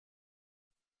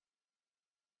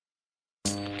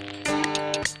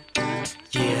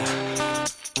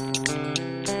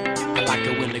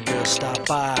stop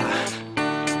by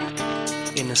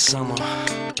in the summer.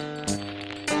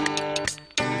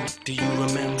 Do you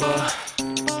remember?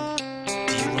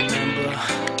 Do you remember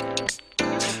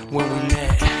when we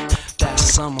met that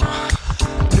summer?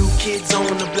 New kids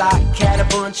on the block had a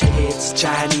bunch of hits.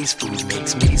 Chinese food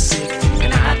makes me sick,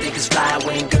 and I think it's fly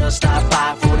when girls stop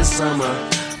by for the summer.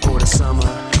 For the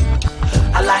summer,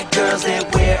 I like girls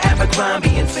that wear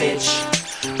Abercrombie and Fitch.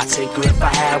 I'd take her if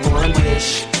I had one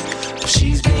wish, but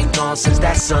she's been gone since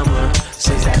that summer.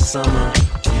 Since that summer.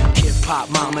 Hip-hop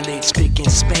marmalade, spick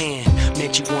and span.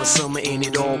 Met you one summer and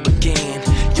it all began.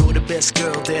 You're the best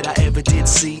girl that I ever did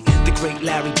see. The great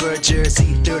Larry Bird,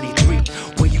 Jersey 33.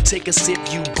 When you take a sip,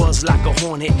 you buzz like a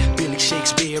hornet. Billy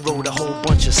Shakespeare wrote a whole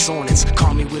bunch of sonnets.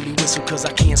 Call me Willie Whistle cause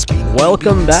I can't speak.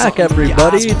 Welcome back,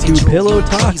 everybody, to Pillow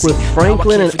Talk with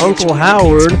Franklin and Uncle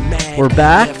Howard. We're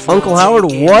back. Uncle Howard,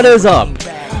 what is up?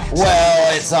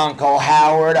 Well, it's Uncle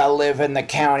Howard. I live in the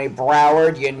county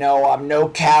Broward. You know I'm no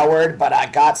coward, but I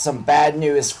got some bad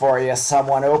news for you.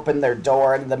 Someone opened their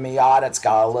door into the Miata. It's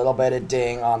got a little bit of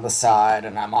ding on the side,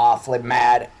 and I'm awfully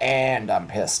mad, and I'm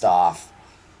pissed off.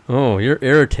 Oh, you're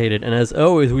irritated. And as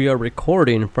always, we are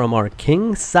recording from our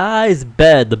king-size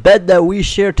bed, the bed that we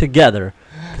share together,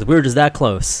 because we're just that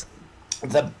close.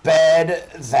 The bed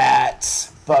that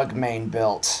Bugmain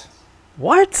built.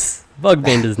 What?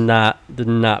 Bugmain did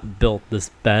not build this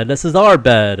bed. This is our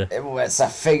bed. It was a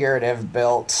figurative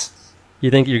built.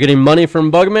 You think you're getting money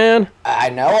from Bugman?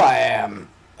 I know I am.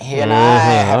 He and I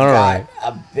have all got right.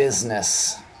 a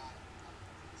business.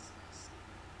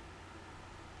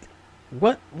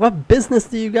 What business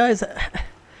do you guys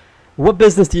What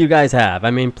business do you guys have?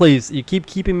 I mean, please, you keep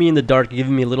keeping me in the dark,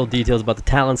 giving me little details about the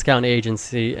Talent Scout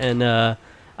agency, and I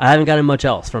haven't gotten much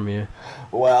else from you.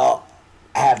 Well,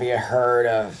 have you heard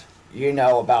of, you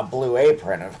know about Blue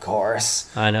Apron, of course.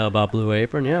 I know about Blue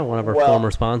Apron, yeah, one of our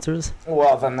former sponsors.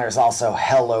 Well, then there's also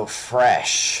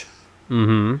HelloFresh.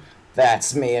 Mm-hmm.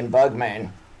 That's me and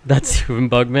Bugman. That's you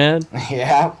and Bugman?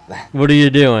 Yeah. What are you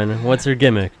doing? What's your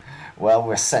gimmick? Well,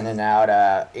 we're sending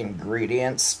out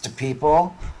ingredients to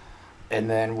people, and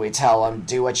then we tell them,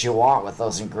 do what you want with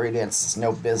those ingredients. It's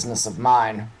no business of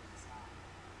mine.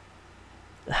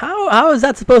 How is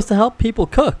that supposed to help people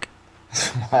cook?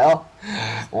 Well,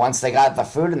 once they got the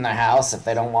food in their house, if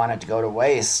they don't want it to go to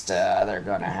waste, they're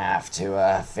going to have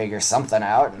to figure something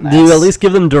out. And Do you at least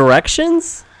give them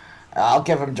directions? I'll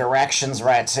give them directions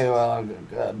right to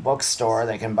a bookstore.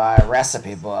 They can buy a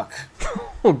recipe book.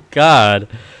 Oh, God.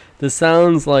 This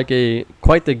sounds like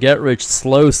quite the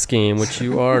get-rich-slow scheme, which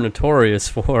you are notorious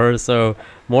for, so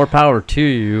more power to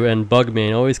you. And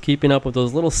Bugman, always keeping up with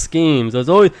those little schemes. There's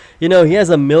always, he has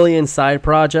a million side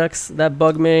projects, that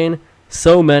Bugman.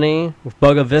 So many, with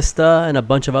Buga Vista and a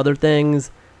bunch of other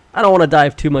things. I don't want to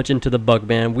dive too much into the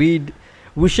Bugman.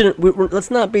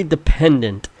 Let's not be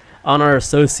dependent on our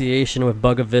association with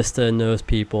Buga Vista and those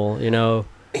people,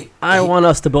 I want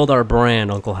us to build our brand,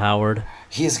 Uncle Howard.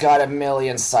 He's got a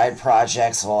million side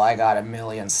projects, while I got a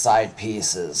million side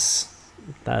pieces.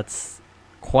 That's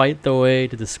quite the way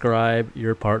to describe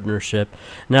your partnership.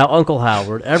 Now, Uncle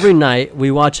Howard, every night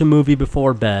we watch a movie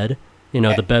before bed,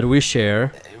 the bed we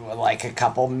share. Like a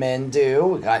couple men do.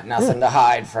 We got nothing to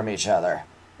hide from each other.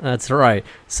 That's right.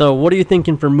 So what are you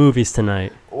thinking for movies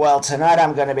tonight? Well, tonight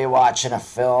I'm going to be watching a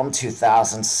film,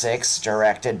 2006,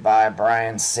 directed by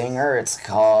Bryan Singer. It's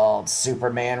called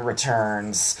Superman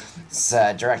Returns. It's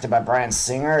directed by Bryan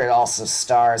Singer. It also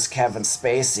stars Kevin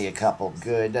Spacey, a couple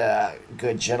good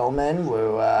gentlemen,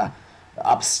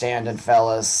 upstanding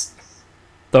fellas.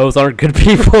 Those aren't good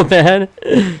people, man.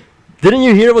 Didn't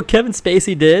you hear what Kevin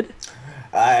Spacey did?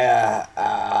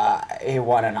 He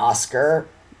won an Oscar.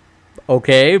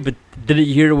 Okay, but did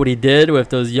you hear what he did with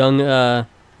those young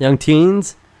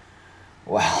teens?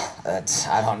 Well,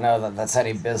 I don't know that that's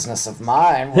any business of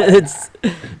mine.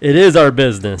 It is our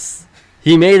business.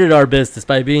 He made it our business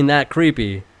by being that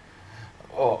creepy.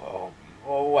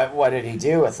 What did he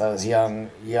do with those young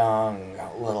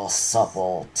little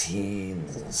supple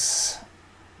teens?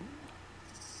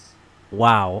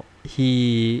 Wow,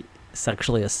 he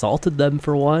sexually assaulted them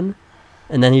for one,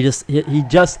 and then he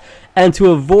just and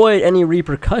to avoid any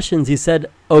repercussions, he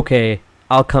said, "Okay,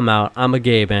 I'll come out. I'm a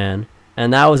gay man,"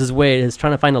 and that was his way. He's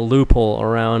trying to find a loophole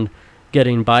around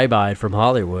getting bye-bye from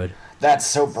Hollywood. That's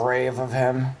so brave of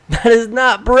him. That is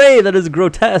not brave. That is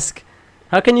grotesque.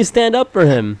 How can you stand up for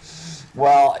him?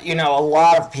 Well, a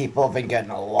lot of people have been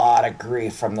getting a lot of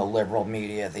grief from the liberal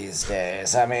media these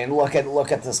days. I mean, look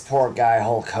at this poor guy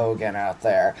Hulk Hogan out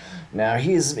there. Now,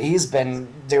 he's been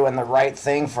doing the right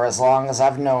thing for as long as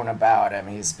I've known about him.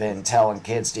 He's been telling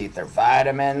kids to eat their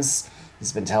vitamins.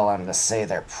 He's been telling them to say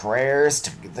their prayers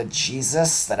to the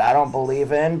Jesus that I don't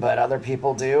believe in, but other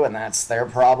people do, and that's their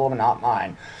problem, not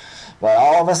mine. But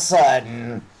all of a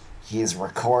sudden, he's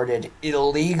recorded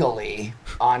illegally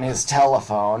on his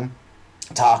telephone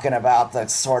talking about the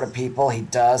sort of people he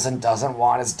does and doesn't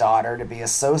want his daughter to be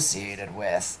associated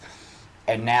with.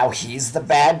 And now he's the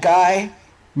bad guy?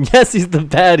 Yes, he's the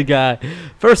bad guy.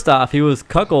 First off, he was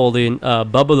cuckolding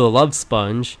Bubba the Love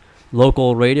Sponge,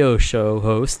 local radio show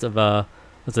host of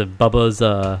what's it, Bubba's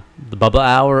the Bubba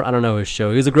Hour? I don't know his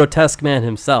show. He was a grotesque man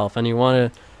himself, and he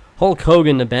wanted Hulk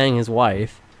Hogan to bang his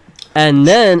wife. And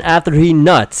then after he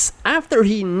nuts,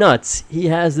 he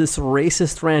has this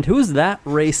racist rant. Who's that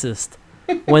racist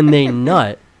when they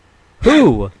nut?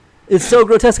 Who? It's so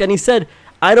grotesque. And he said,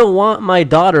 I don't want my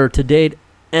daughter to date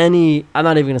any, I'm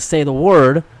not even going to say the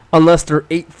word, unless they're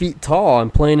 8 feet tall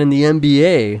and playing in the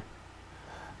NBA.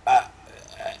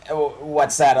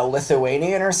 What's that, a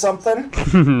Lithuanian or something?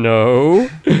 No,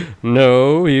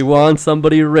 he wants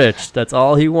somebody rich. That's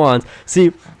all he wants.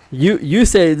 See, you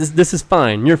say this is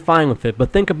fine. You're fine with it.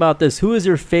 But think about this. Who is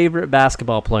your favorite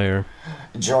basketball player?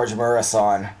 George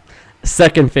Murison.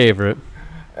 Second favorite?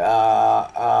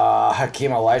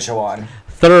 Hakeem Olajuwon.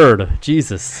 Third.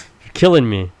 Jesus. You're killing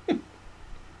me.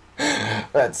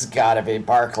 That's gotta be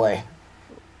Barkley.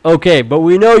 Okay, but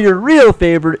we know your real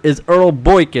favorite is Earl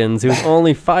Boykins, who's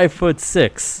only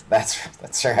 5'6".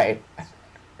 That's right.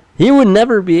 He would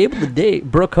never be able to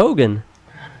date Brooke Hogan.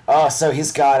 Oh, so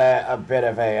he's got a bit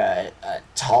of a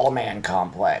tall man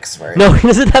complex. No, he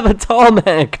doesn't have a tall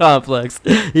man complex.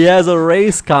 He has a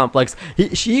race complex.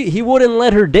 He wouldn't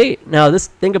let her date. Now,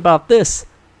 think about this.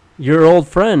 Your old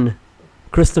friend,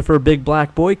 Christopher Big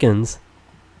Black Boykins.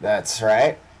 That's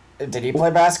right. Did he play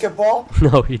basketball?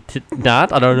 No, he did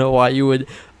not. I don't know why you would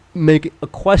make a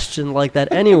question like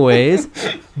that anyways.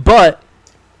 But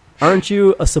aren't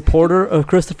you a supporter of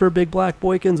Christopher Big Black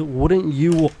Boykins? Wouldn't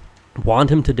you want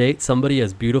him to date somebody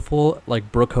as beautiful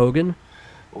like Brooke Hogan?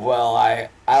 Well, I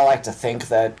like to think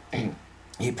that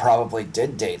he probably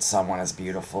did date someone as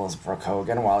beautiful as Brooke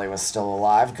Hogan while he was still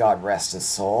alive. God rest his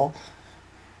soul.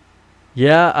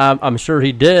 Yeah, I'm sure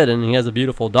he did, and he has a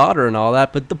beautiful daughter and all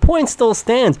that, but the point still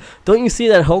stands. Don't you see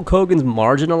that Hulk Hogan's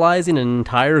marginalizing an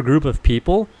entire group of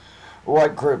people?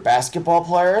 What group? Basketball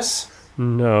players?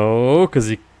 No,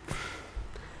 because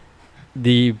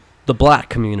the black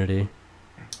community.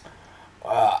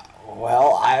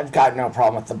 Well, I've got no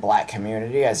problem with the black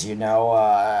community. As you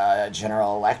know,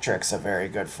 General Electric's a very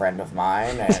good friend of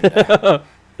mine. And,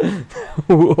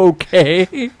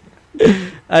 Okay.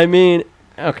 I mean...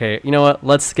 Okay, you know what?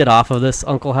 Let's get off of this,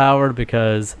 Uncle Howard,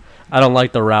 because I don't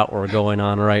like the route we're going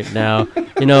on right now.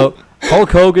 You know, Hulk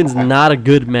Hogan's not a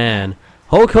good man.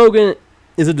 Hulk Hogan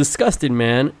is a disgusting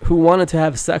man who wanted to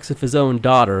have sex with his own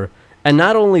daughter. And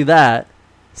not only that,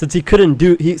 since he couldn't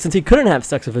have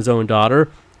sex with his own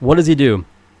daughter, what does he do?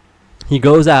 He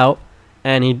goes out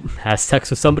and he has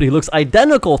sex with somebody who looks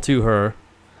identical to her.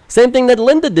 Same thing that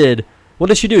Linda did. What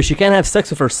does she do? She can't have sex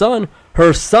with her son.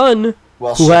 Her son,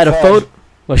 who had a photo...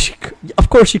 Well, of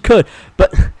course she could,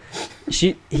 but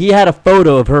he had a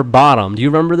photo of her bottom. Do you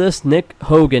remember this? Nick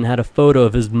Hogan had a photo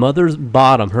of his mother's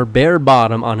bottom, her bare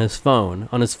bottom, on his phone,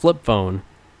 on his flip phone.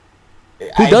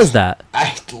 Who does that?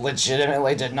 I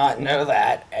legitimately did not know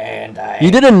that, and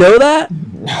You didn't know that?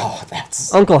 No,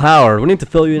 that's... Uncle Howard, we need to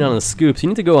fill you in on the scoops. You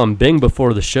need to go on Bing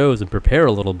before the shows and prepare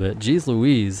a little bit. Jeez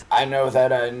Louise. I know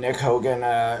that Nick Hogan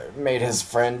made his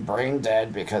friend brain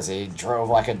dead because he drove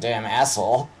like a damn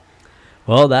asshole.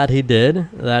 Well, that he did,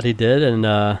 and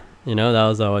that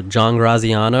was John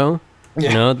Graziano. Yeah.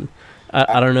 You know,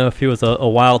 I don't know if he was a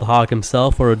wild hog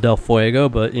himself or a Del Fuego,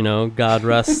 but God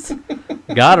rest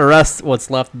what's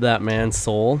left of that man's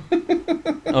soul.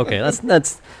 Okay,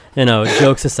 that's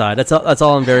jokes aside, that's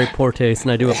all in very poor taste,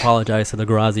 and I do apologize to the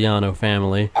Graziano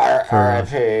family.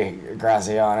 R.I.P.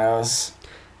 Grazianos.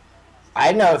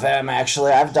 I know them,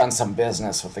 actually. I've done some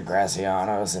business with the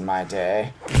Grazianos in my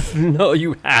day. No,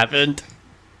 you haven't.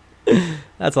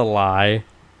 That's a lie.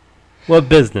 What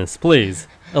business? Please,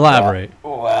 elaborate.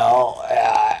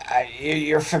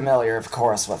 You're familiar, of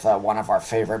course, with one of our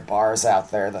favorite bars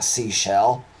out there, the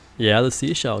Seashell. Yeah, the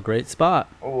Seashell. Great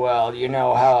spot. Well, you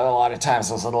know how a lot of times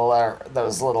those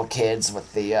little kids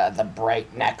with the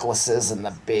bright necklaces and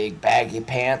the big baggy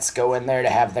pants go in there to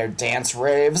have their dance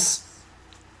raves?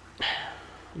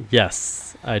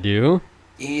 Yes, I do.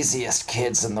 Easiest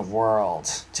kids in the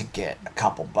world to get a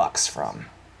couple bucks from.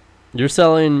 You're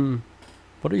selling...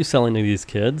 What are you selling to these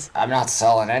kids? I'm not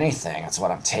selling anything. It's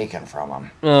what I'm taking from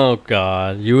them. Oh,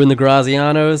 God. You and the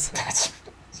Grazianos?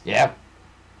 Yep.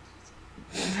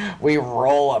 We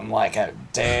roll them like a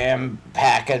damn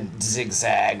pack of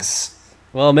zigzags.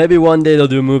 Well, maybe one day they'll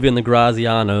do a movie on the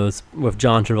Grazianos with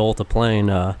John Travolta playing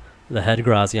the head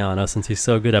Graziano, since he's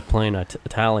so good at playing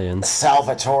Italians.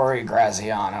 Salvatore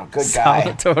Graziano, good guy.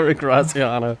 Salvatore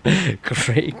Graziano,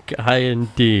 great guy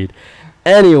indeed.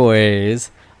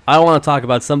 Anyways, I want to talk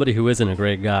about somebody who isn't a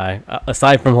great guy,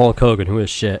 aside from Hulk Hogan, who is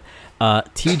shit.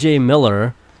 T.J.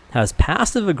 Miller has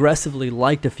passive-aggressively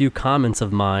liked a few comments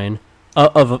of mine,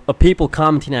 of people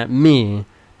commenting at me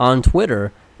on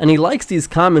Twitter, and he likes these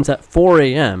comments at 4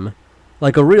 a.m.,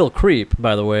 like a real creep,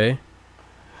 by the way.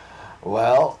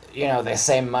 Well, you know, they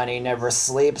say money never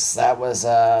sleeps. That was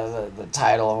the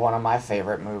title of one of my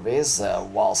favorite movies,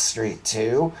 Wall Street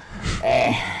 2.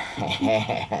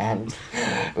 And,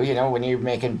 you know, when you're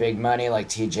making big money like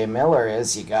TJ Miller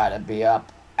is, you got to be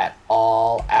up at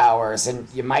all hours. And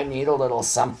you might need a little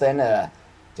something to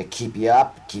keep you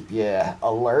up, keep you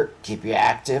alert, keep you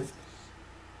active.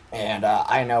 And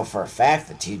I know for a fact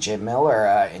that TJ Miller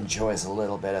enjoys a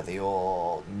little bit of the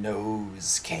old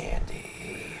nose candy.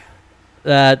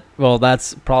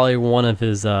 That's probably one of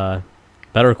his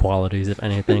better qualities, if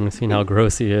anything, seeing how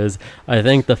gross he is. I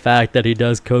think the fact that he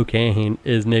does cocaine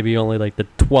is maybe only like the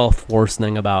 12th worst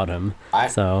thing about him.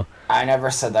 I never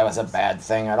said that was a bad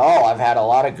thing at all. I've had a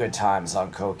lot of good times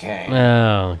on cocaine.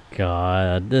 Oh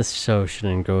God, this show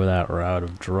shouldn't go that route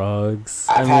of drugs.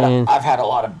 I've had a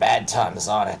lot of bad times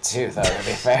on it too, though, to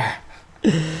be fair.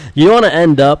 You don't want to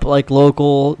end up like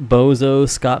local bozo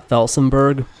Scott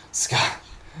Felsenberg. Scott.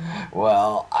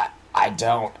 Well, I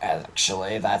don't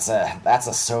actually. That's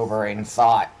a sobering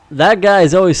thought. That guy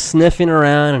is always sniffing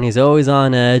around, and he's always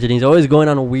on edge, and he's always going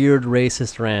on weird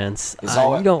racist rants. He's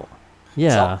always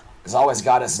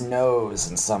got his nose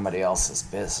in somebody else's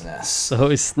business. So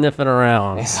he's sniffing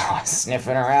around. He's always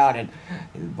sniffing around, and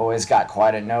the boy's got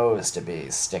quite a nose to be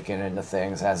sticking into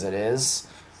things as it is.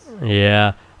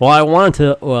 Yeah. Well, I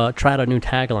wanted to try out a new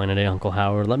tagline today, Uncle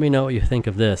Howard. Let me know what you think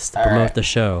of this to promote the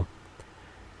show.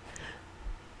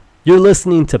 You're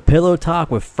listening to Pillow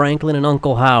Talk with Franklin and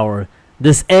Uncle Howard.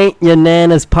 This ain't your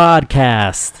Nana's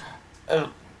podcast.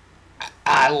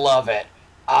 I love it.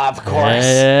 Of course.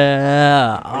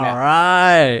 Yeah. All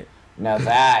right. Now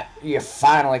that, you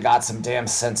finally got some damn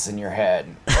sense in your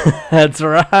head. That's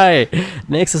right.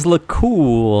 Makes us look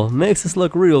cool. Makes us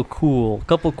look real cool.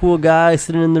 Couple cool guys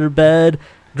sitting in their bed,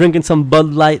 drinking some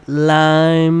Bud Light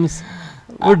limes.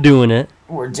 We're doing it.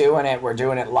 We're doing it. We're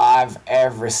doing it live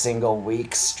every single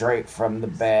week, straight from the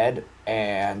bed.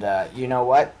 And you know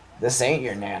what? This ain't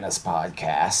your Nana's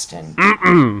podcast.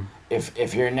 And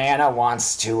if your Nana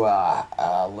wants to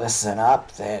listen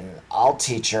up, then I'll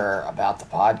teach her about the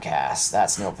podcast.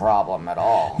 That's no problem at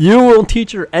all. You won't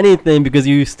teach her anything because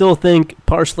you still think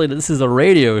partially that this is a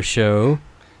radio show.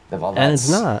 Well, and it's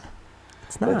not.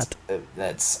 It's not.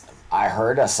 I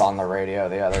heard us on the radio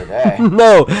the other day.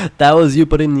 No, that was you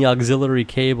putting the auxiliary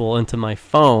cable into my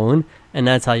phone, and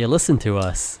that's how you listen to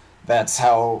us. That's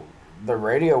how the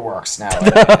radio works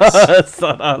nowadays. That's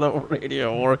not how the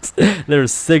radio works.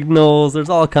 There's signals. There's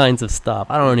all kinds of stuff.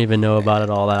 I don't even know about it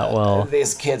all that well.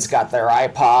 These kids got their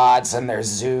iPods and their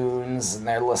Zunes, and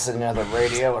they're listening to the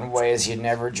radio in ways you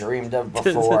never dreamed of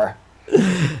before.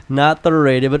 Not the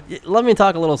radio, but let me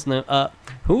talk a little.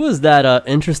 Who was that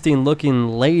interesting-looking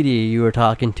lady you were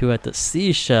talking to at the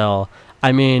Seashell?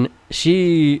 I mean,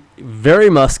 she very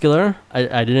muscular.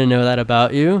 I didn't know that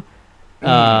about you.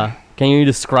 Can you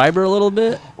describe her a little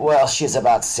bit? Well, she's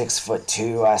about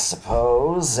 6'2", I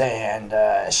suppose,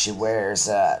 and she wears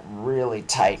really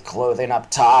tight clothing up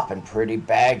top and pretty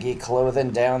baggy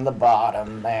clothing down the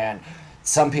bottom. And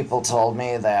some people told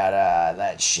me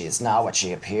that she's not what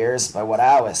she appears, but what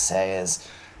I always say is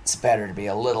it's better to be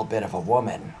a little bit of a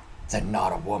woman than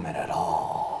not a woman at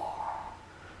all.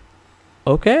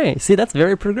 Okay, see, that's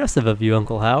very progressive of you,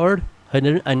 Uncle Howard.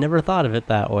 I never thought of it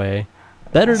that way.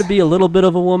 Better to be a little bit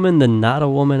of a woman than not a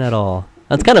woman at all.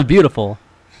 That's kind of beautiful.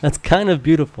 That's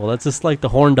just like the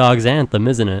Horn Dogs anthem,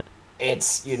 isn't it?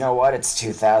 It's, you know what, it's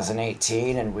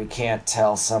 2018 and we can't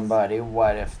tell somebody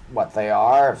what they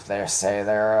are. If they say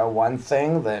they're one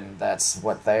thing, then that's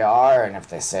what they are. And if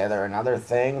they say they're another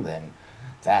thing, then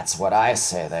that's what I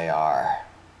say they are.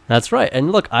 That's right.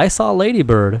 And look, I saw Lady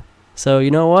Bird. So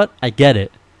you know what? I get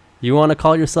it. You want to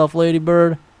call yourself Lady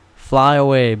Bird? Fly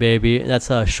away, baby. That's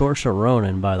Saoirse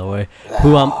Ronan, by the way.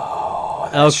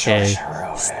 Okay.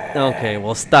 Okay,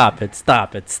 well, stop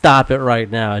it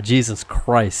right now. Jesus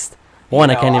Christ.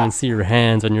 I can't even see your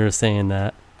hands when you're saying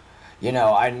that. You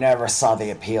know, I never saw the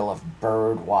appeal of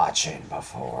bird watching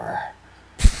before.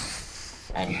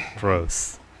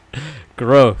 Gross.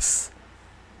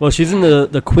 Well, she's in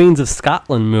the Queens of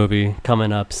Scotland movie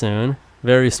coming up soon.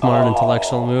 Very smart,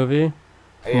 intellectual movie.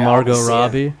 Yeah, Margot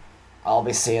Robbie. I'll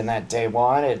be seeing that day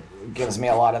one. It gives me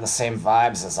a lot of the same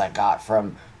vibes as I got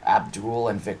from Abdul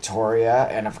and Victoria,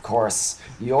 and of course,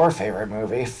 your favorite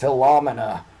movie,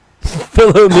 Philomena.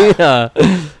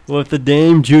 Philomena with the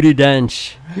dame Judi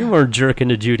Dench. You weren't jerking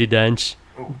to Judi Dench.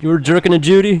 You were jerking to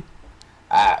Judy?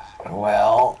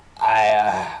 Well,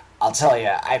 I'll tell you,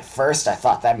 at first I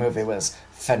thought that movie was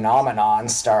Phenomenon,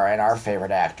 starring our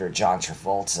favorite actor, John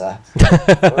Travolta.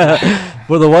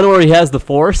 Well, the one where he has the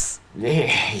force? Yeah,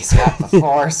 he's got the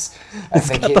force. I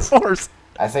think The force.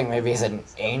 I think maybe he's an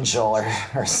angel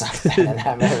or something in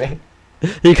that movie.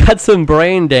 He got some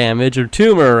brain damage, or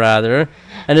tumor rather,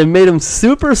 and it made him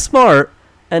super smart,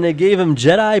 and it gave him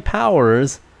Jedi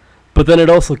powers, but then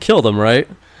it also killed him, right?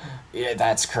 Yeah,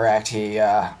 that's correct. He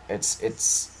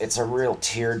it's a real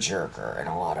tearjerker in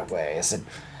a lot of ways. And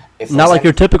if Not like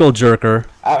your there's typical jerker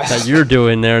any- that you're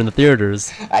doing there in the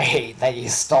theaters. I hate that you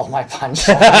stole my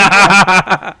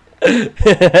punchline.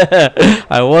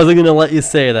 I wasn't going to let you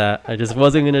say that. I just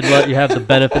wasn't going to let you have the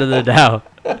benefit of the doubt.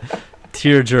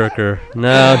 Tearjerker.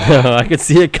 No, I could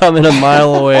see it coming a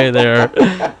mile away there.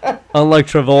 Unlike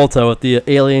Travolta with the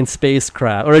alien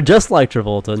spacecraft. Or just like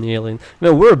Travolta in the alien.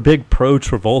 Man, we're a big pro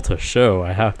Travolta show,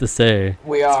 I have to say.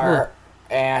 We are.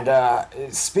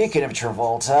 And speaking of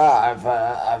Travolta,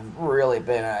 I've really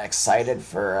been excited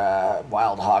for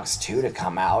Wild Hogs 2 to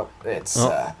come out. It's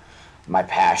my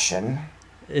passion.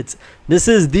 This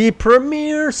is the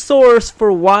premier source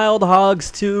for Wild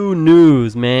Hogs 2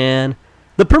 news, man.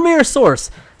 The premier source.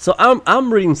 So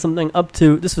I'm reading something up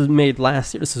to, this was made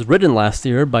last year, this was written last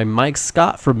year by Mike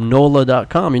Scott from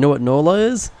NOLA.com. You know what NOLA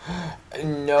is?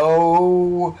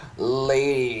 No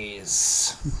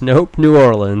ladies. Nope, New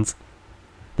Orleans.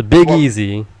 The Big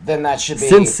Easy. Then that should be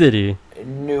Sin City.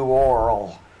 New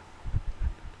Oral.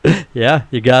 Yeah,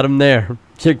 you got him there.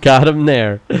 You got him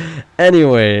there.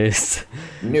 Anyways.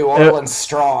 New Orleans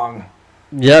strong.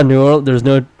 Yeah, New Orleans. There's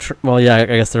no. Well, yeah, I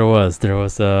guess there was. There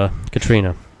was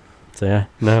Katrina. So yeah,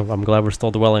 no, I'm glad we're still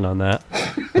dwelling on that.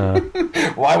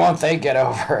 Why won't they get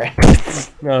over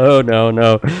it? No.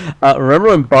 Remember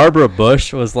when Barbara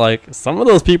Bush was like, some of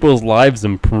those people's lives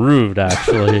improved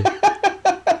actually.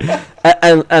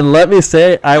 and let me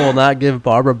say, I will not give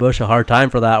Barbara Bush a hard time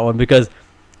for that one, because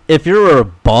if you're a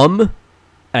bum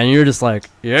and you're just like,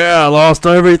 yeah, I lost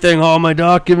everything, all my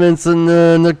documents, and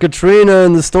the Katrina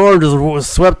and the storm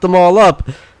just swept them all up.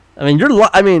 I mean, your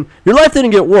life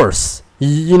didn't get worse.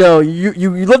 You know,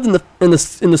 you lived in the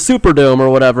Superdome or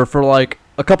whatever for like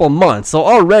a couple months, so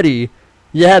already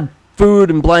you had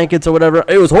food and blankets or whatever.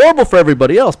 It was horrible for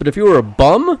everybody else, but if you were a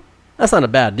bum, that's not a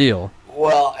bad deal.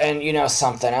 Well, and you know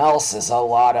something else is a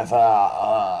lot of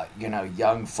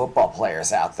young football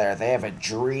players out there. They have a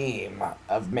dream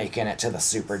of making it to the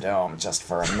Superdome just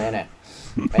for a minute,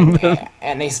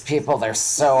 and these people, they're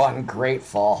so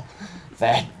ungrateful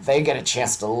that they get a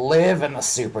chance to live in the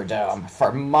Superdome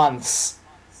for months,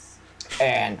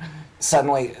 and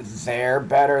suddenly they're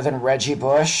better than Reggie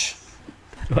Bush.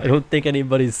 I don't think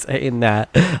anybody's saying that.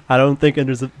 I don't think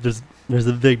there's a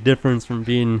big difference from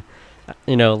being,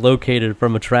 located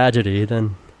from a tragedy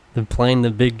than playing the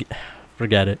big.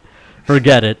 Forget it. I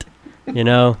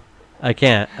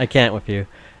can't with you.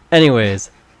 Anyways,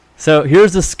 so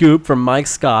here's the scoop from Mike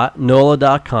Scott,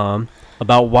 NOLA.com,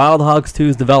 about Wild Hogs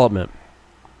 2's development.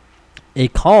 A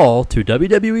call to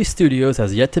WWE Studios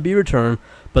has yet to be returned,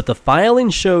 but the filing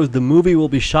shows the movie will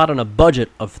be shot on a budget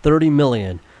of $30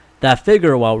 million. That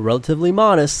figure, while relatively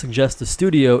modest, suggests the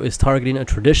studio is targeting a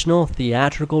traditional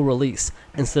theatrical release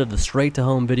instead of the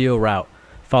straight-to-home video route,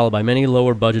 followed by many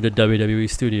lower-budgeted WWE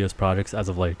Studios projects as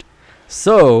of late.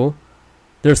 So,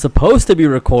 they're supposed to be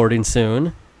recording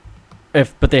soon,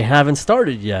 but they haven't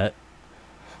started yet.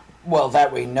 Well,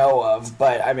 that we know of,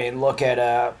 but I mean, look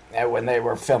at when they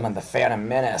were filming The Phantom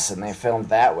Menace, and they filmed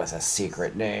that with a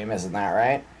secret name, isn't that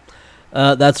right?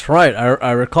 That's right.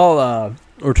 I recall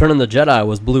Return of the Jedi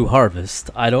was Blue Harvest.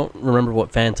 I don't remember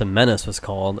what Phantom Menace was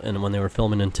called and when they were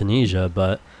filming in Tunisia,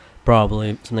 but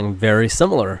probably something very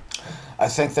similar. I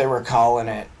think they were calling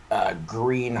it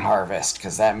Green Harvest,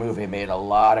 because that movie made a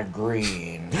lot of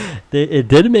green. It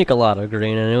did make a lot of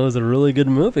green, and it was a really good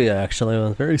movie, actually. It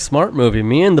was a very smart movie.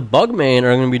 Me and the Bugman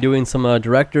are going to be doing some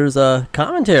director's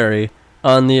commentary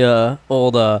on the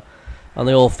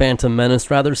old Phantom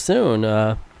Menace rather soon.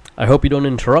 I hope you don't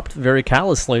interrupt very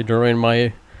callously during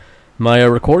my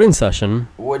recording session.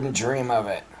 Wouldn't dream of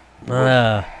it.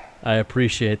 I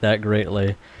appreciate that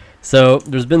greatly. So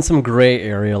there's been some gray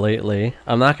area lately.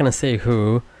 I'm not going to say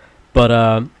who,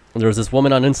 but there's this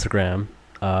woman on Instagram.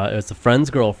 It's a friend's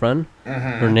girlfriend.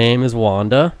 Her name is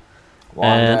Wanda.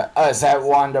 Wanda. Is that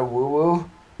Wanda Woo Woo?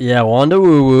 Yeah, Wanda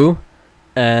Woo Woo.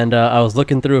 And I was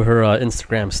looking through her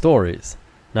Instagram stories.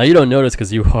 Now, you don't notice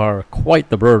because you are quite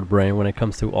the bird brain when it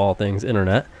comes to all things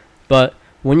internet. But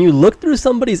when you look through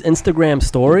somebody's Instagram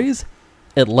stories,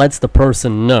 it lets the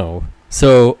person know.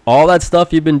 So all that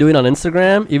stuff you've been doing on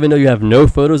Instagram, even though you have no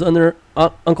photos under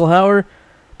Uncle Howard,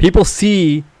 people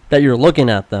see that you're looking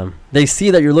at them. They see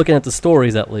that you're looking at the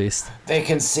stories, at least. They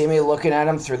can see me looking at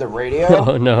them through the radio?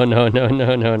 Oh,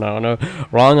 no.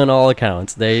 Wrong on all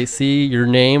accounts. They see your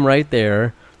name right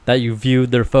there that you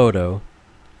viewed their photo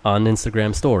on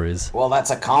Instagram stories. Well, that's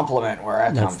a compliment where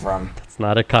I come from. That's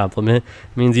not a compliment.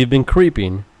 It means you've been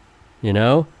creeping, you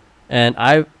know? And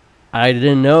I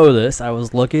didn't know this. I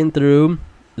was looking through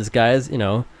this guy's,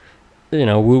 Woo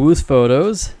Woo's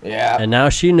photos. Yeah. And now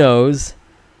she knows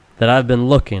that I've been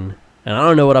looking. And I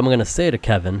don't know what I'm going to say to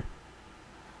Kevin.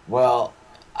 Well,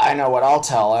 I know what I'll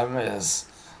tell him is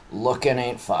looking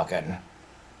ain't fucking.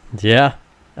 Yeah,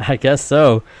 I guess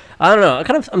so. I don't know.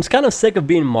 I'm kind of sick of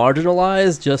being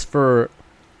marginalized just for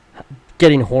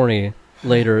getting horny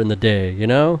later in the day, you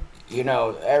know?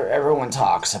 Everyone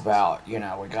talks about,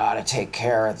 we got to take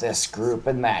care of this group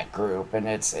and that group, and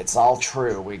it's all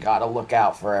true. We got to look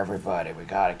out for everybody. We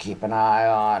got to keep an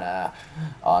eye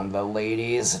on the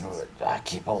ladies, and I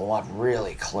keep a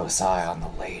really close eye on the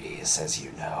ladies, as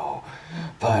you know.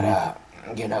 But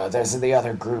there's the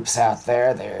other groups out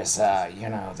there. There's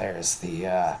there's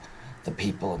the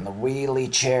people in the wheelie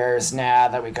chairs now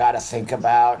that we got to think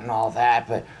about and all that.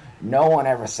 But no one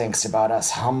ever thinks about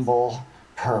us humble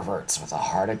perverts with a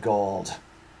heart of gold.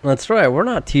 That's right. We're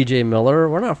not TJ Miller.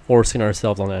 We're not forcing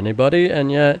ourselves on anybody,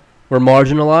 and yet we're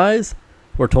marginalized.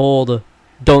 We're told,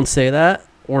 don't say that.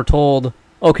 We're told,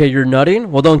 okay, you're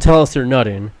nutting? Well, don't tell us you're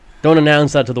nutting. Don't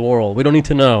announce that to the world. We don't need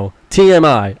to know.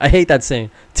 TMI. I hate that saying.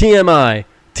 TMI.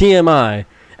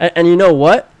 And you know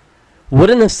what?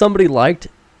 Wouldn't if somebody liked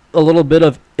a little bit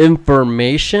of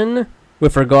information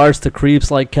with regards to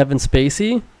creeps like Kevin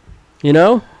Spacey? You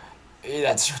know?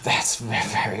 That's a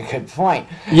very good point.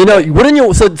 Wouldn't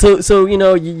you? So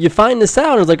you find this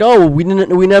out, and it's like, oh, we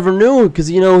never knew because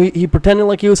he pretended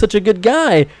like he was such a good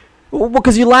guy. Well,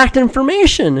 because you lacked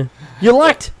information. You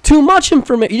lacked too much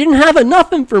information. You didn't have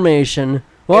enough information.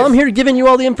 Well, I'm here giving you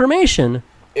all the information.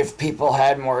 If people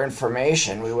had more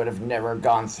information, we would have never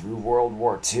gone through World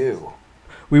War II.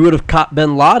 We would have caught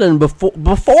Bin Laden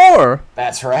before.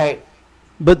 That's right.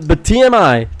 But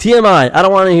TMI, I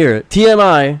don't want to hear it.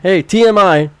 TMI, hey,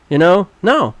 TMI, No,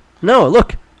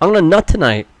 look, I'm going to nut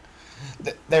tonight.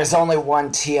 There's only one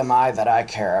TMI that I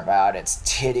care about. It's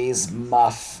titties,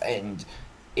 muff, and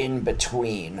in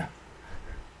between.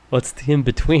 What's the in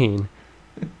between?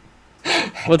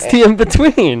 What's the in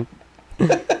between?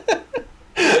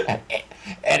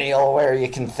 Any old where you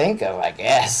can think of, I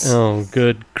guess. Oh,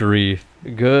 good grief.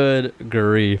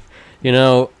 You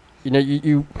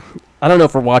I don't know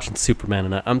if we're watching Superman or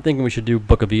not. I'm thinking we should do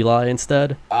Book of Eli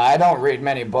instead. I don't read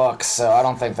many books, so I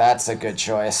don't think that's a good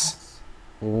choice.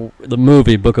 The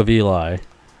movie Book of Eli.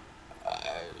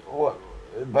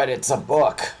 But it's a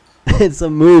book. It's a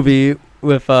movie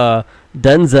with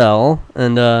Denzel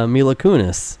and Mila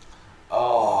Kunis.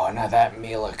 Oh, now that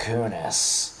Mila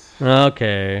Kunis.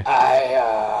 Okay.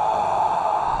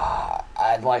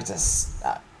 I'd like to...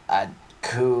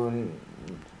 Coon.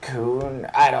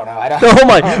 I don't know. Oh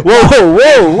my!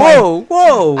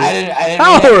 Whoa! I didn't.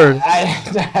 Howard.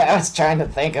 I was trying to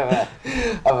think of a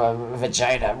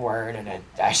vagina word, and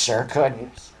I sure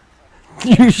couldn't.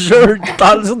 You sure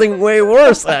thought of something way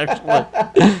worse, actually.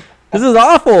 This is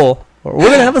awful.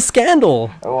 We're gonna have a scandal.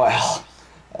 Well,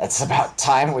 it's about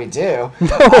time we do.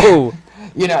 No.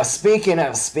 Speaking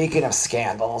of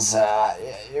scandals,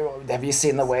 have you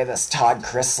seen the way this Todd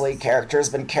Chrisley character's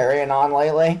been carrying on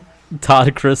lately?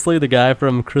 Todd Chrisley, the guy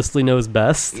from Chrisley Knows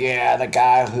Best? Yeah, the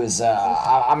guy who's,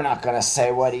 I'm not going to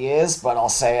say what he is, but I'll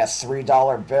say a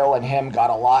 $3 bill and him got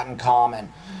a lot in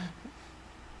common.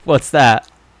 What's that?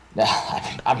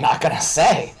 I'm not going to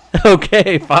say.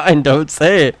 Okay, fine, don't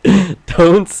say it.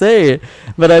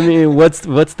 But I mean, what's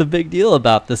the big deal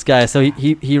about this guy? So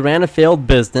he ran a failed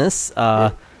business.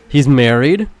 He's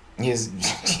married. He's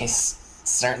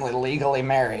certainly legally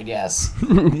married, yes.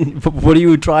 What are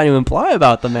you trying to imply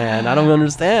about the man? I don't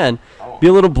understand. Be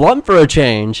a little blunt for a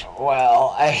change.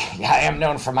 Well, I am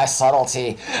known for my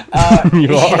subtlety.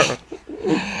 You are.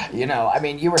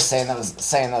 You were saying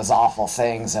those awful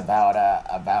things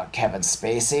about Kevin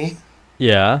Spacey.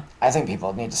 Yeah. I think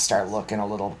people need to start looking a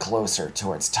little closer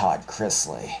towards Todd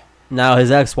Chrisley. Now,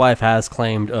 his ex-wife has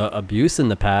claimed abuse in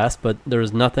the past, but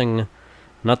there's nothing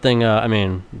Nothing. I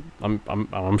mean, and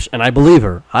I believe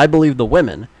her. I believe the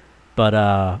women.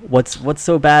 But what's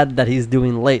so bad that he's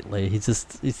doing lately? He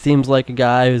seems like a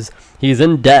guy he's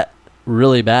in debt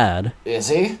really bad. Is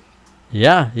he?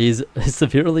 Yeah, he's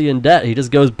severely in debt. He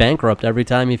just goes bankrupt every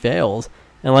time he fails.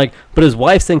 And but his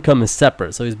wife's income is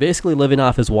separate, so he's basically living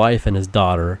off his wife and his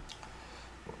daughter.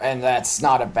 And that's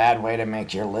not a bad way to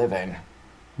make your living.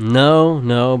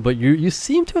 No, but you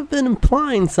seem to have been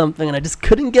implying something, and I just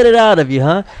couldn't get it out of you,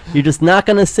 huh? You're just not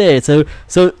gonna say it. So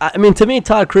I mean, to me,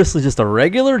 Todd Chrisley's just a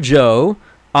regular Joe,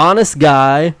 honest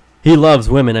guy. He loves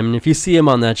women. I mean, if you see him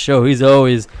on that show, he's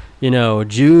always,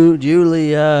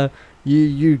 Julie,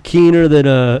 you keener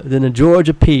than a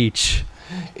Georgia peach.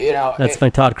 That's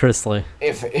my Todd Chrisley.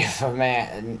 If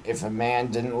a man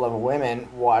didn't love women,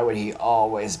 why would he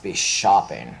always be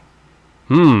shopping?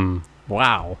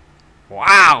 Wow.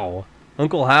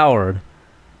 Uncle Howard,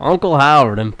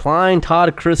 implying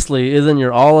Todd Chrisley isn't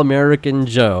your all-American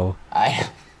Joe. I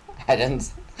didn't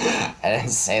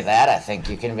say that. I think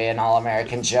you can be an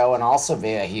all-American Joe and also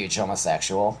be a huge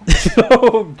homosexual.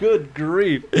 Oh, good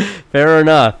grief. Fair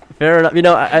enough.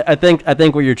 I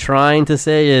think what you're trying to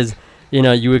say is,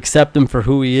 you accept him for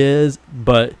who he is,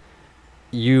 but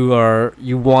you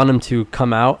want him to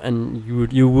come out, and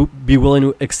you would be willing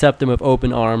to accept him with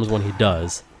open arms when he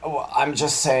does. Well, I'm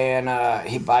just saying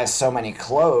he buys so many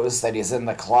clothes that he's in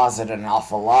the closet an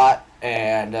awful lot,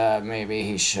 and maybe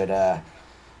he should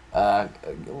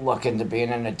look into being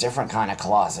in a different kind of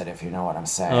closet, if you know what I'm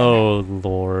saying. Oh,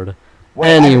 Lord.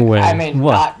 Well, anyway. I mean,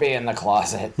 what? not be in the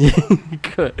closet.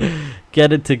 Good.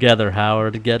 Get it together,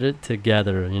 Howard. Get it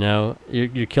together,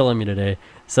 You're killing me today.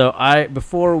 So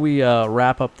before we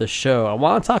wrap up the show, I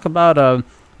want to talk about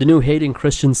the new Hayden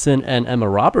Christensen and Emma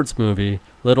Roberts movie,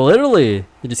 Little Italy.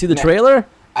 Did you see the trailer?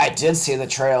 I did see the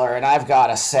trailer, and I've got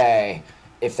to say,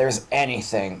 if there's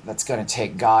anything that's going to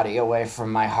take Gotti away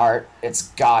from my heart, it's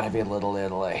got to be Little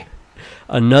Italy.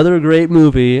 Another great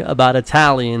movie about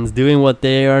Italians doing what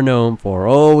they are known for,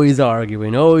 always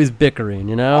arguing, always bickering,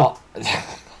 Making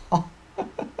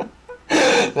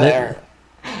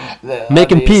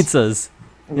pizzas,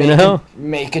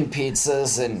 Making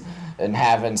pizzas and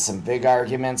having some big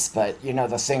arguments, but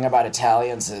the thing about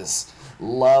Italians is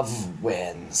love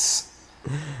wins.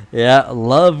 Yeah,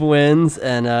 love wins,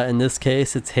 and in this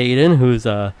case, it's Hayden, who's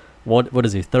what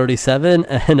is he, 37,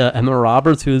 and Emma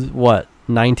Roberts, who's what,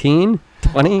 19,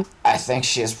 20? I think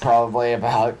she's probably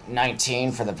about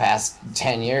 19 for the past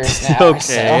 10 years now.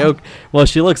 Okay. Well,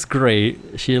 she looks great.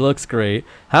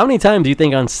 How many times do you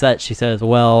think on set she says,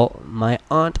 "Well, my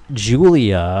Aunt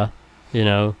Julia,"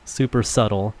 super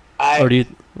subtle? Or do you?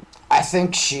 I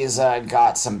think she's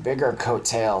got some bigger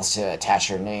coattails to attach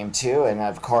her name to, and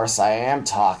of course I am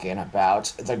talking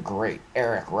about the great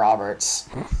Eric Roberts.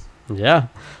 Yeah,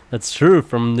 that's true,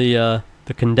 from the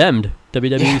Condemned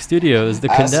WWE Studios,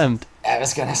 Condemned. I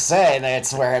was gonna say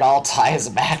that's where it all ties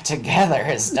back together,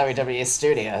 is WWE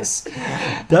Studios.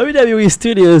 WWE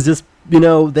Studios just,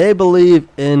 they believe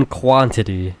in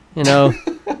quantity,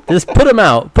 Just put them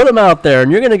out there,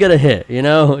 and you're gonna get a hit.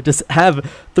 Just have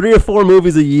 3 or 4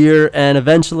 movies a year, and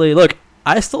eventually, look,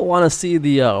 I still want to see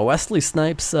the Wesley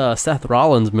Snipes Seth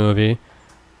Rollins movie.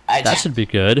 That should be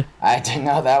good. I didn't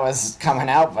know that was coming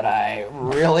out, but I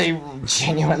really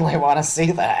genuinely want to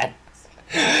see that.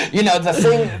 The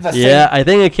thing. Yeah, I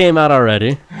think it came out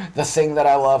already. The thing that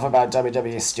I love about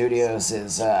WWE Studios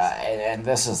is, and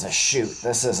this is a shoot.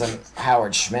 This isn't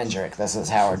Howard Schmendrick. This is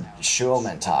Howard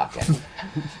Schulman talking.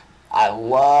 I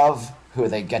love who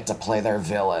they get to play their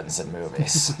villains in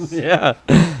movies. Yeah,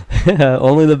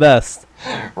 only the best.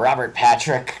 Robert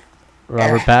Patrick.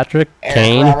 Eric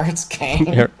Kane. Roberts, Kane.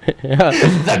 Yeah.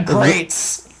 The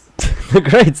greats. The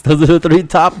greats. Those are the 3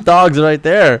 top dogs right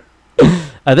there.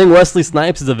 I think Wesley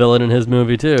Snipes is a villain in his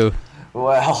movie, too.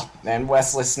 Well, and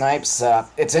Wesley Snipes,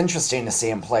 it's interesting to see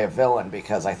him play a villain,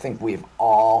 because I think we've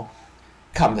all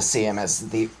come to see him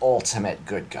as the ultimate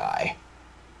good guy.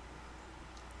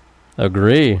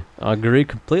 Agree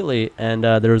completely. And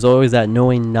there's always that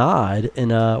knowing nod in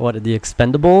the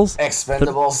Expendables?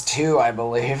 Expendables 2, I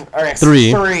believe. Or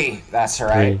 3. That's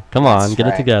right. 3. Come on, get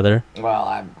it together.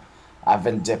 Well, I've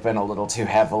been dipping a little too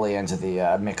heavily into the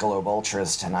Michelob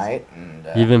Ultras tonight, and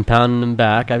you've been pounding them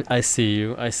back. I see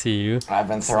you. I've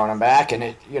been throwing them back, and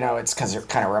it's because it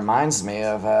kind of reminds me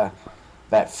of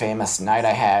that famous night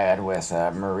I had with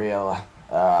Maria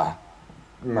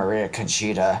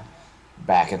Conchita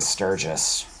back in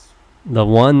Sturgis. The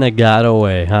one that got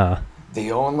away, huh?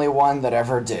 The only one that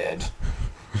ever did.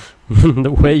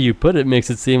 The way you put it makes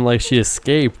it seem like she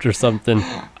escaped or something.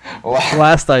 Well,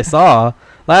 last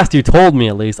you told me,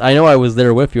 at least. I know I was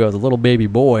there with you as a little baby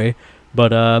boy,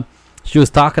 But she was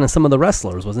talking to some of the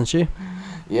wrestlers, wasn't she?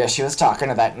 Yeah, she was talking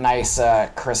to that nice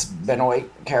Chris Benoit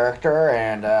character,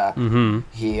 and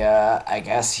he, I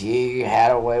guess he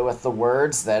had a way with the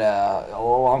words that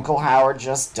old Uncle Howard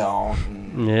just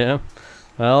don't. Yeah.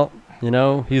 Well,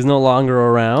 he's no longer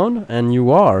around, and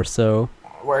you are, so...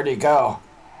 Where'd he go?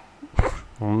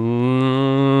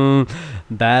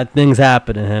 Bad things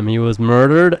happened to him. He was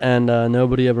murdered, and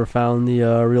nobody ever found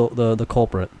the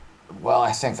culprit. Well,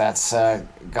 I think that's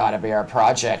got to be our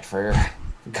project for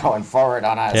going forward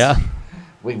on us. Yeah.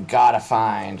 We've got to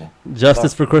find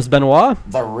justice for Chris Benoit.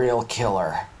 The real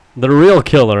killer. The real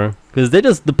killer,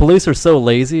 because the police are so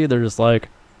lazy. They're just like,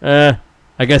 I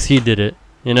guess he did it.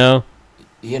 Where's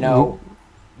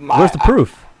the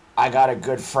proof? I got a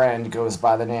good friend goes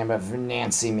by the name of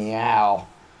Nancy Meow,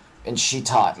 and she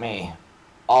taught me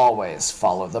always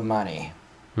follow the money.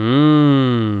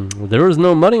 There was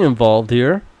no money involved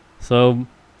here. So,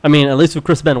 I mean, at least with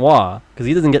Chris Benoit, because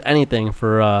he doesn't get anything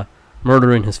for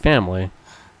murdering his family.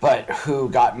 But who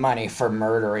got money for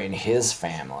murdering his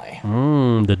family?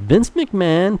 Did Vince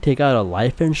McMahon take out a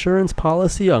life insurance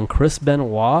policy on Chris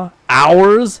Benoit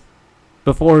hours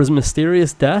before his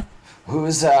mysterious death?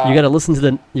 Who's You gotta listen to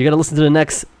the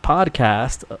next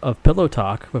podcast of Pillow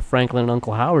Talk with Franklin and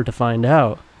Uncle Howard to find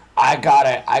out. I got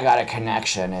a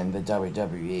connection in the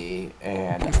WWE,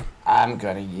 and I'm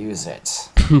gonna use it.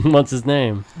 What's his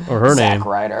name or her name? Zack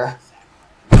Ryder.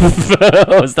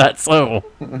 Oh, is that so?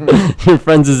 Your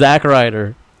friend's a Zack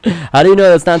Ryder. How do you know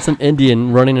that's not some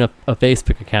Indian running a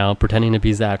Facebook account pretending to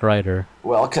be Zack Ryder?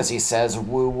 Well, because he says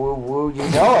woo woo woo, you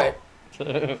know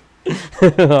it.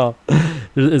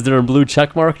 Is there a blue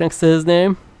check mark next to his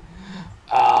name?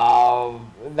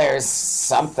 There's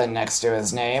something next to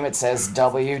his name. It says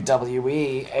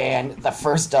WWE, and the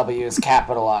first W is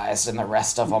capitalized, and the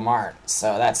rest of them aren't.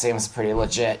 So that seems pretty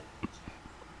legit.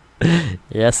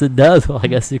 Yes, it does. Well, I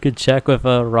guess you could check with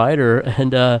Ryder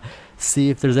and see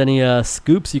if there's any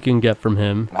scoops you can get from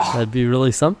him. That'd be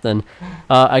really something.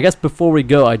 I guess before we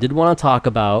go, I did want to talk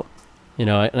about, and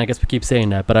I guess we keep saying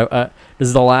that, but this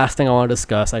is the last thing I want to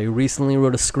discuss. I recently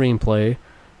wrote a screenplay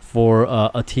for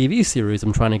a TV series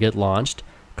I'm trying to get launched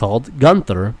called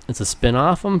Gunther. It's a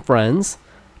spin-off from Friends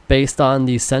based on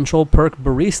the Central Perk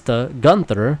barista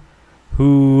Gunther,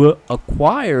 who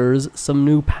acquires some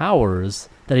new powers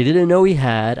that he didn't know he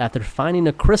had after finding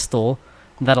a crystal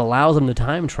that allows him to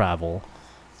time travel.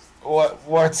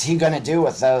 What's he gonna do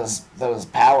with those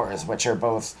powers, which are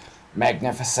both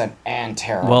magnificent and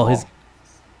terrible?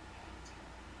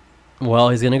 Well,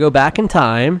 he's gonna go back in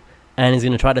time, and he's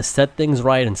gonna try to set things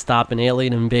right and stop an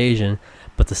alien invasion.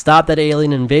 But to stop that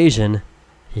alien invasion,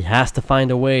 he has to find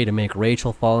a way to make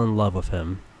Rachel fall in love with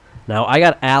him. Now, I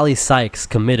got Ali Sykes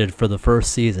committed for the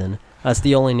first season. That's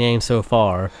the only name so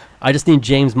far. I just need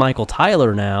James Michael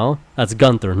Tyler now. That's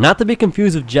Gunther. Not to be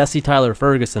confused with Jesse Tyler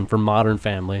Ferguson from Modern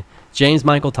Family. James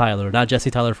Michael Tyler, not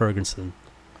Jesse Tyler Ferguson.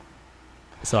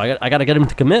 So I got to get him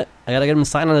to commit. I got to get him to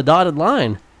sign on the dotted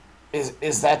line.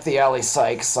 Is that the Ali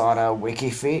Sykes on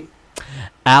WikiFeet?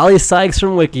 Ali Sykes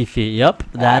from WikiFeet. Yep,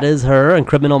 that is her in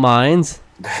Criminal Minds.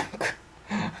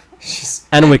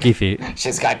 And WikiFeet.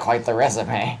 She's got quite the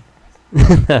resume.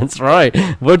 That's right.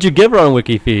 What'd you give her on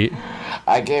WikiFeet?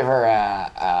 I gave her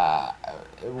how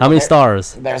many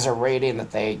stars? There's a rating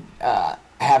that they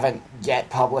haven't yet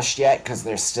published yet because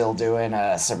they're still doing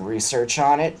some research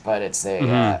on it, but it's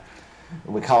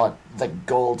we call it the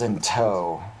Golden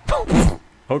Toe.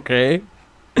 Okay.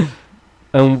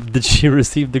 Did she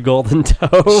receive the golden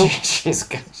toe? She's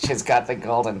got the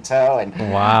golden toe, and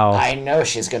wow, I know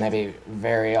she's going to be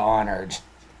very honored.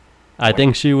 I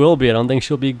think she will be. I don't think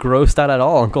she'll be grossed out at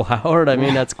all, Uncle Howard. I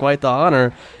mean, that's quite the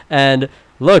honor. And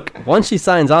look, once she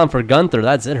signs on for Gunther,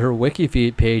 that's it. Her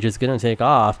WikiFeet page is going to take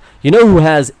off. You know who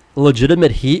has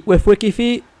legitimate heat with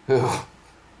WikiFeet? Who?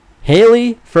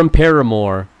 Haley from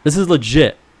Paramore. This is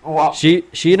legit. Well, She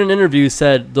in an interview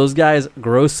said, those guys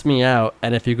gross me out.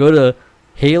 And if you go to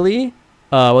Haley,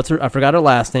 I forgot her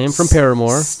last name, from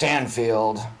Paramore.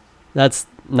 Stanfield. That's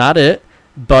not it.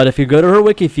 But if you go to her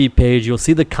WikiFeet page, you'll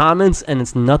see the comments, and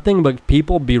it's nothing but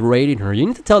people berating her. You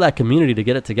need to tell that community to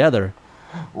get it together.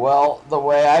 Well, the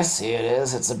way I see it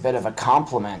is, it's a bit of a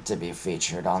compliment to be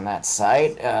featured on that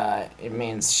site. It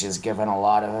means she's given a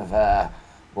lot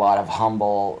of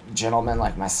humble gentlemen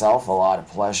like myself a lot of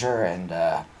pleasure, and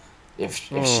if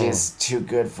she's too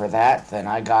good for that, then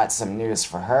I got some news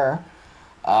for her.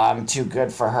 I'm too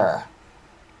good for her.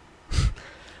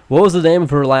 What was the name of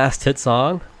her last hit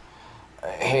song?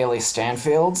 Haley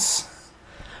Stanfield's.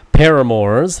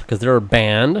 Paramore's, because they're a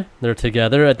band. They're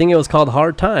together. I think it was called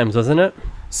Hard Times, wasn't it?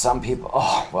 Some people,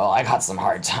 oh, well, I got some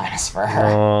hard times for her.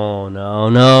 Oh, no,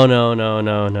 no, no, no,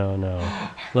 no, no, no.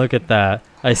 Look at that.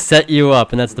 I set you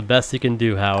up, and that's the best you can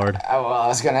do, Howard. Well, I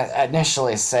was going to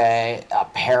initially say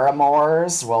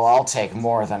paramours. Well, I'll take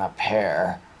more than a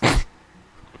pair.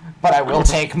 But I will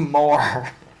take more.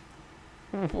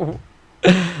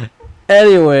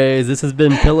 Anyways, this has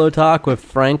been Pillow Talk with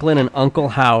Franklin and Uncle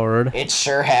Howard. It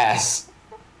sure has.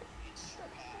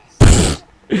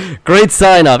 Great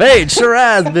sign up. Hey, it sure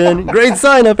has been. Great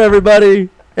sign up, everybody.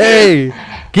 Hey,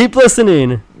 keep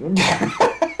listening.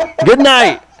 Good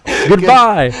night.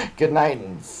 Goodbye. Good night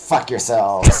and fuck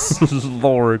yourselves.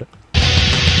 Lord.